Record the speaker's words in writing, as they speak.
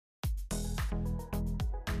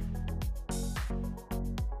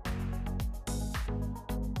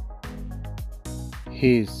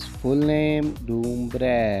His full name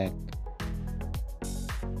Brack.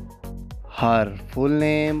 Her full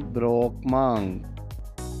name Brooke.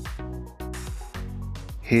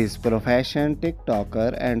 His profession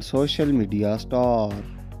TikToker and social media star.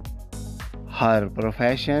 Her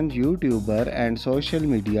profession YouTuber and social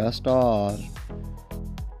media star.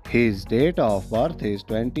 His date of birth is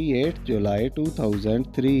 28th July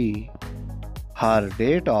 2003. Her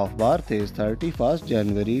date of birth is 31st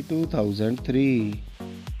January 2003.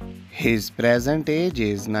 His present age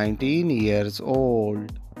is 19 years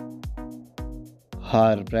old.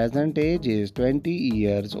 Her present age is 20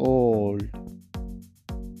 years old.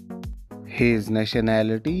 His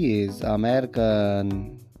nationality is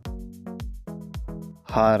American.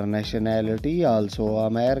 Her nationality also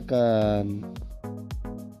American.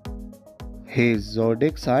 His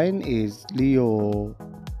zodiac sign is Leo.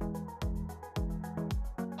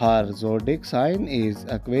 Her zodiac sign is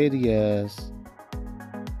Aquarius.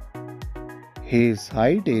 His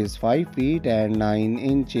height is 5 feet and 9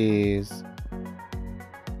 inches.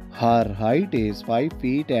 Her height is 5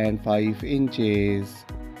 feet and 5 inches.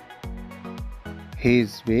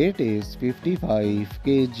 His weight is 55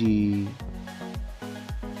 kg.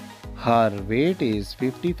 Her weight is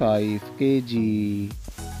 55 kg.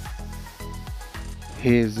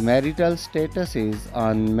 His marital status is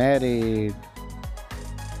unmarried.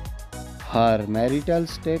 Her marital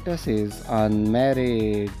status is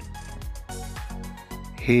unmarried.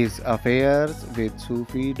 His affairs with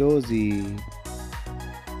Sufi Dozy.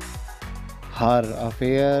 Her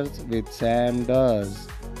affairs with Sam does.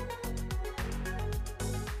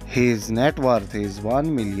 His net worth is $1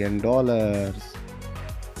 million.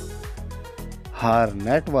 Her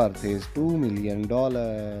net worth is $2 million.